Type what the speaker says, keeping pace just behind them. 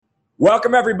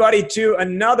Welcome, everybody, to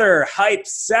another hype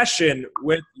session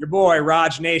with your boy,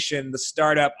 Raj Nation, the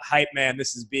startup hype man.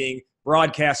 This is being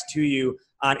broadcast to you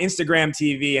on Instagram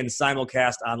TV and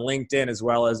simulcast on LinkedIn, as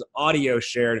well as audio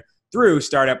shared through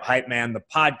Startup Hype Man, the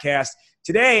podcast.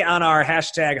 Today on our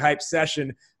hashtag hype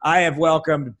session, I have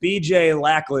welcomed BJ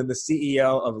Lackland, the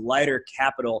CEO of Lighter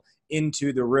Capital,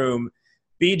 into the room.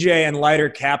 BJ and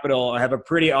Lighter Capital have a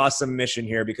pretty awesome mission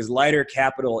here because Lighter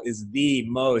Capital is the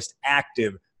most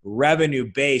active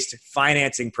revenue-based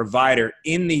financing provider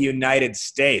in the United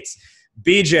States.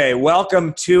 BJ,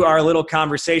 welcome to our little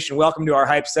conversation. Welcome to our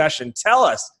hype session. Tell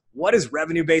us, what is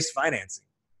revenue-based financing?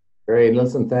 Great.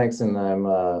 Listen, thanks, and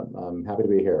I'm happy to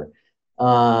be here.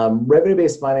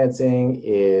 Revenue-based financing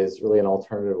is really an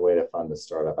alternative way to fund a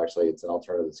startup. Actually, it's an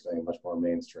alternative that's going much more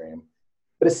mainstream.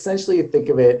 But essentially, think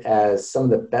of it as some of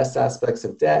the best aspects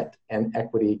of debt and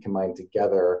equity combined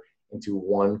together into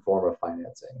one form of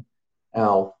financing.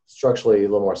 Now, structurally, a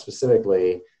little more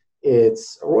specifically,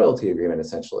 it's a royalty agreement,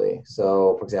 essentially.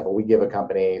 So, for example, we give a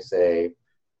company, say,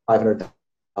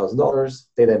 $500,000.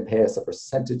 They then pay us a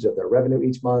percentage of their revenue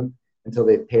each month until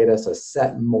they've paid us a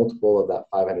set multiple of that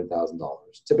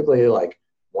 $500,000, typically like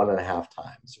 1.5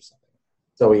 times or something.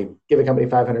 So we give a company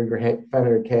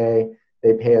 $500K.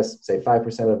 They pay us, say,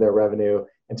 5% of their revenue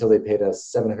until they paid us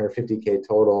 $750K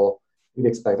total. We'd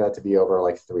expect that to be over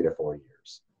like 3 to 4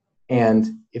 years. And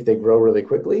if they grow really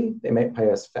quickly, they might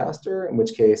pay us faster, in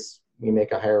which case we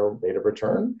make a higher rate of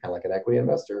return, kind of like an equity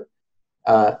investor.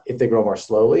 If they grow more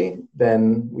slowly,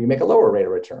 then we make a lower rate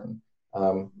of return.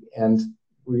 And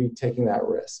we're taking that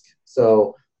risk.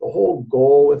 So the whole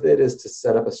goal with it is to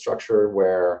set up a structure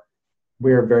where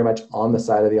we're very much on the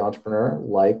side of the entrepreneur,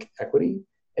 like equity.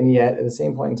 And yet, at the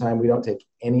same point in time, we don't take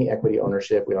any equity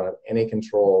ownership. We don't have any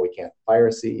control. We can't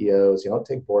fire CEOs. You don't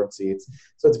take board seats.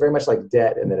 So it's very much like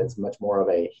debt, and then it's much more of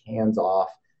a hands-off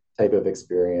type of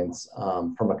experience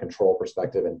from a control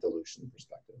perspective and dilution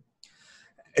perspective.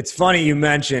 It's funny you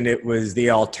mentioned it was the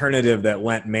alternative that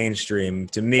went mainstream.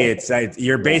 To me, it's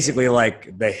you're basically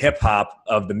like the hip hop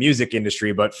of the music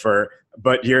industry, but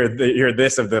you're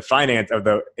this of the finance of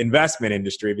the investment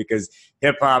industry, because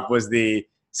hip hop was the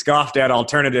scoffed at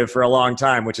alternative for a long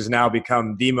time, which has now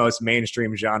become the most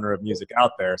mainstream genre of music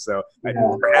out there. So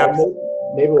perhaps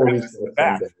maybe we'll reach the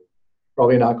back.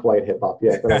 Probably not quite hip hop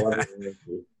yet, but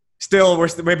still,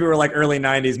 we're like early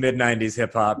 90s, mid 90s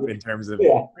hip hop in terms of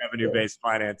revenue-based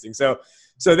financing. So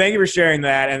thank you for sharing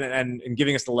that and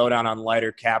giving us the lowdown on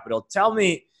Lighter Capital. Tell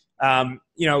me,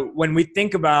 when we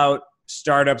think about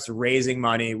startups raising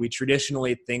money, we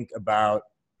traditionally think about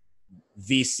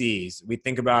VCs. We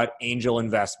think about angel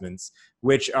investments,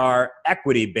 which are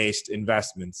equity-based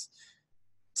investments.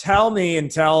 Tell me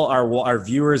and tell our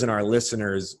viewers and our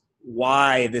listeners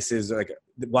why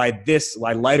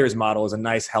Lighter's model is a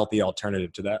nice, healthy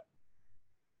alternative to that.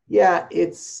 Yeah,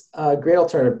 it's a great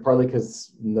alternative, partly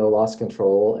because no loss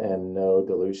control and no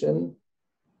dilution.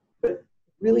 But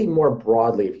really more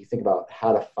broadly, if you think about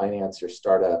how to finance your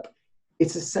startup,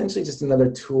 it's essentially just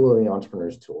another tool in the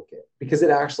entrepreneur's toolkit, because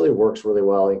it actually works really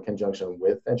well in conjunction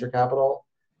with venture capital,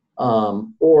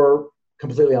 or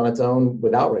completely on its own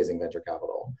without raising venture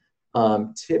capital.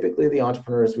 Typically, the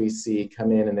entrepreneurs we see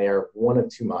come in and they are one of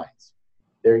two minds.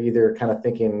 They're either kind of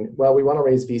thinking, well, we want to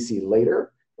raise VC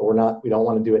later, but we don't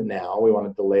want to do it now. We want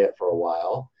to delay it for a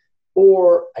while.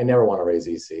 Or I never want to raise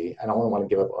VC. I don't want to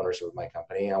give up ownership of my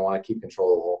company. I want to keep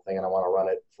control of the whole thing, and I want to run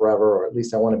it forever, or at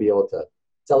least I want to be able to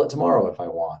sell it tomorrow if I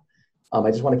want.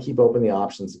 I just want to keep open the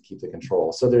options and keep the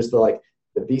control. So there's the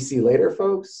VC later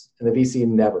folks and the VC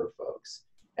never folks.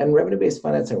 And revenue-based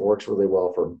financing works really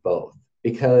well for both,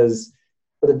 because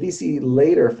for the VC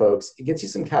later folks, it gets you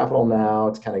some capital now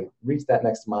to kind of reach that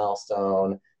next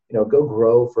milestone, go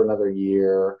grow for another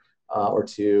year or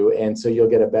two. And so you'll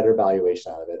get a better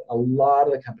valuation out of it. A lot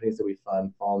of the companies that we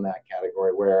fund fall in that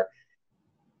category where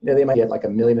they might get like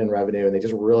 $1 million in revenue and they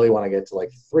just really want to get to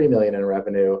like $3 million in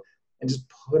revenue and just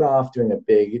put off doing a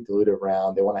big dilutive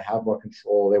round. They want to have more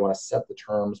control. They want to set the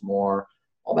terms more,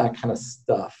 all that kind of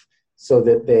stuff, so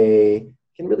that they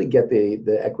can really get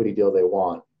the equity deal they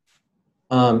want.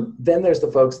 Then there's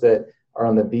the folks that are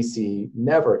on the VC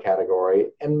never category.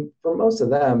 And for most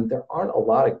of them, there aren't a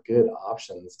lot of good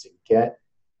options to get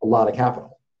a lot of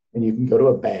capital. And you can go to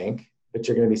a bank, but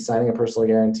you're going to be signing a personal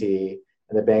guarantee,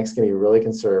 and the bank's going to be really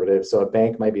conservative. So a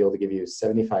bank might be able to give you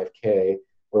 $75K,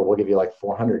 where we'll give you like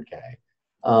 $400K.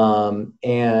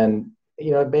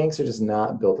 Banks are just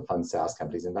not built to fund SaaS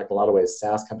companies. In fact, a lot of ways,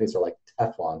 SaaS companies are like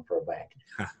Teflon for a bank.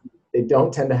 They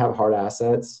don't tend to have hard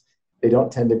assets. They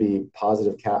don't tend to be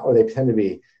positive or they tend to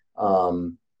be,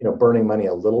 burning money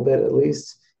a little bit at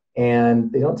least.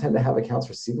 And they don't tend to have accounts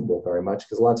receivable very much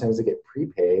because a lot of times they get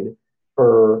prepaid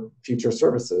for future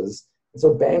services. And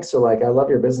so banks are like, I love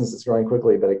your business, it's growing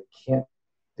quickly, but I can't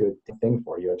do a thing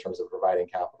for you in terms of providing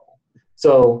capital.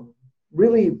 So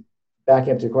really,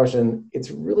 backing up to your question,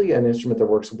 it's really an instrument that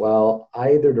works well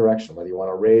either direction, whether you want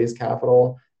to raise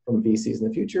capital from VCs in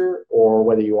the future or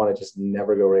whether you want to just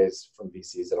never go raise from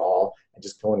VCs at all and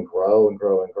just go and grow and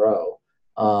grow and grow.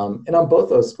 And on both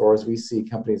those scores, we see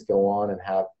companies go on and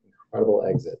have incredible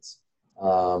exits.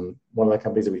 One of the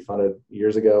companies that we funded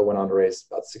years ago went on to raise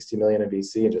about 60 million in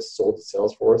VC and just sold to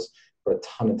Salesforce for a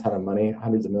ton of money,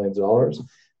 hundreds of millions of dollars.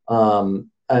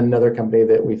 Another company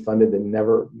that we funded that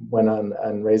never went on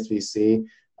and raised VC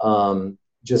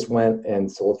just went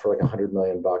and sold for like $100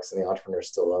 million, and the entrepreneur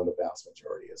still owned the vast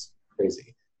majority. Is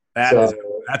crazy.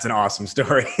 That's an awesome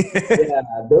story. Yeah,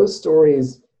 those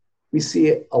stories, we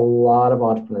see a lot of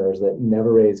entrepreneurs that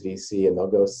never raise VC and they'll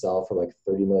go sell for like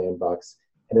 $30 million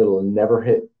and it'll never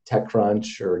hit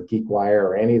TechCrunch or GeekWire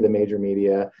or any of the major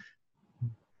media,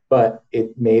 but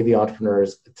it made the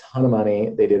entrepreneurs a ton of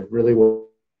money. They did really well,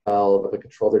 but they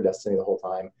controlled their destiny the whole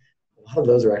time. A lot of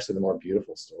those are actually the more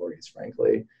beautiful stories,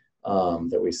 frankly,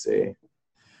 that we see.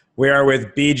 We are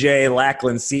with BJ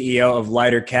Lackland, CEO of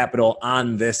Lighter Capital,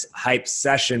 on this hype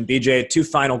session. BJ, 2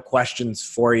 final questions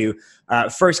for you.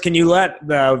 First, can you let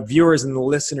the viewers and the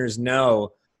listeners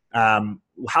know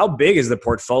how big is the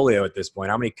portfolio at this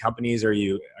point? How many companies are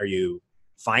you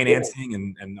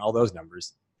financing and all those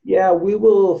numbers? Yeah, we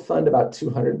will fund about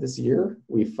 200 this year.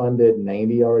 We funded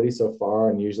 90 already so far,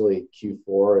 and usually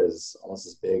Q4 is almost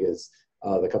as big as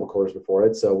the couple quarters before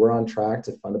it. So we're on track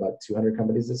to fund about 200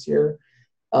 companies this year.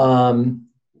 Our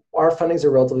fundings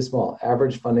are relatively small.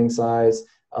 Average funding size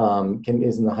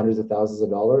is in the hundreds of thousands of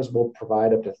dollars. We'll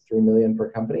provide up to $3 million per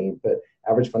company, but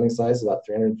average funding size is about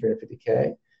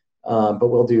 $350K. But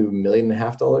we'll do $1.5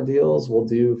 million deals. We'll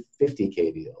do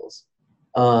 $50K deals.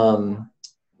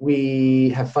 We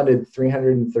have funded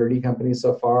 330 companies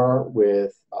so far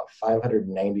with about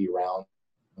 590 rounds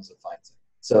of financing.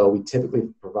 So we typically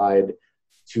provide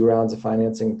 2 rounds of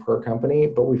financing per company,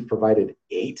 but we've provided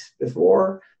 8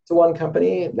 before to one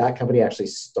company. That company actually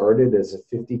started as a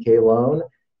 $50K loan,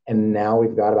 and now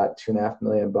we've got about $2.5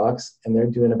 million, and they're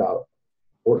doing about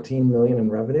 $14 million in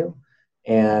revenue.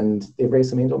 And they've raised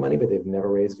some angel money, but they've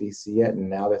never raised VC yet, and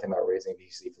now they're thinking about raising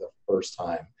VC for the first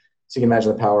time. So you can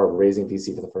imagine the power of raising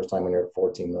VC for the first time when you're at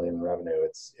 14 million in revenue.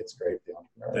 It's great for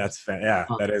the entrepreneur.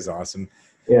 That is awesome.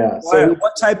 Yeah. So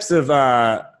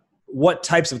what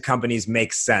types of companies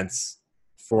make sense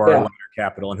for Lighter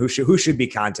Capital, and who should be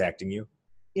contacting you?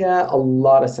 Yeah, a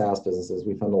lot of SaaS businesses.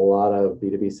 We fund a lot of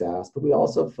B2B SaaS, but we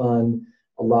also fund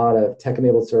a lot of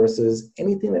tech-enabled services,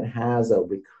 anything that has a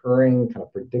recurring kind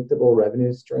of predictable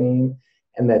revenue stream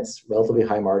and that's relatively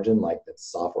high margin, like that's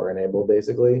software enabled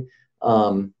basically.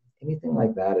 Anything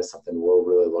like that is something we'll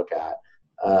really look at.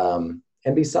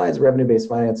 And besides revenue-based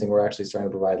financing, we're actually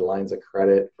starting to provide lines of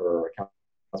credit for accounts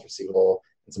receivable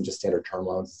and some just standard term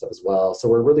loans and stuff as well. So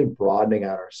we're really broadening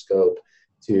out our scope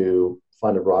to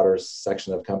fund a broader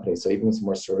section of companies. So even some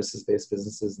more services-based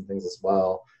businesses and things as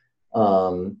well.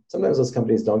 Sometimes those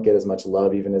companies don't get as much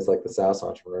love even as like the SaaS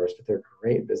entrepreneurs, but they're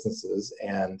great businesses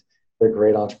and they're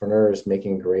great entrepreneurs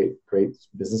making great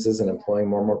businesses and employing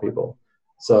more and more people.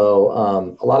 So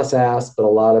a lot of SaaS, but a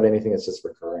lot of anything that's just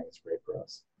recurring is great for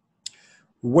us.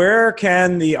 Where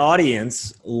can the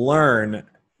audience learn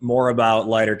more about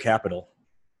Lighter Capital?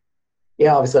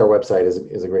 Yeah, obviously our website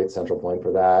is a great central point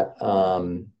for that.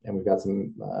 And we've got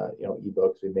some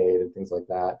ebooks we made and things like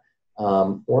that.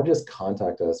 Or just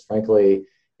contact us. Frankly,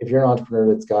 if you're an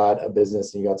entrepreneur that's got a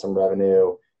business and you got some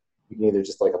revenue, you can either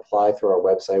just like apply through our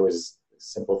website, which is a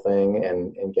simple thing,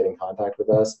 and get in contact with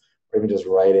us, or even just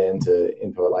write into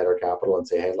info at Lighter Capital and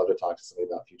say, hey, I'd love to talk to somebody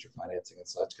about future financing and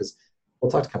such, because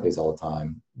we'll talk to companies all the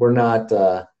time. We're not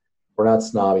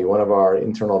snobby. One of our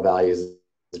internal values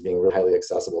is being really highly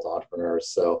accessible to entrepreneurs.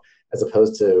 So as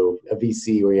opposed to a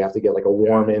VC where you have to get like a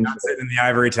warm intro. Not sitting in the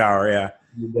ivory tower, yeah.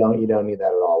 You don't need that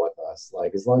at all with us.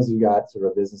 Like as long as you got sort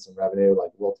of business and revenue,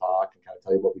 like we'll talk and kind of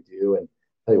tell you what we do and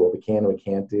tell you what we can and we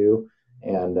can't do.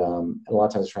 And a lot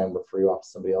of times try and refer you off to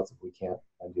somebody else if we can't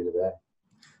do today.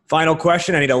 Final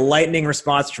question. I need a lightning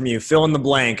response from you. Fill in the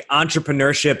blank.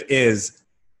 Entrepreneurship is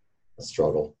a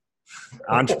struggle.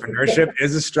 Entrepreneurship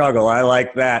is a struggle. I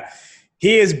like that.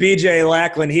 He is BJ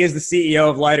Lackland. He is the CEO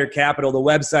of Lighter Capital. The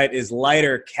website is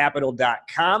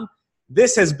lightercapital.com.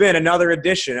 This has been another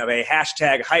edition of a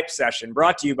 #hype session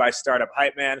brought to you by Startup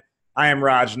Hype Man. I am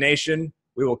Raj Nation.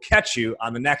 We will catch you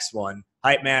on the next one.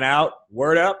 Hype Man out.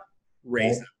 Word up.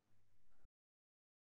 Raise up.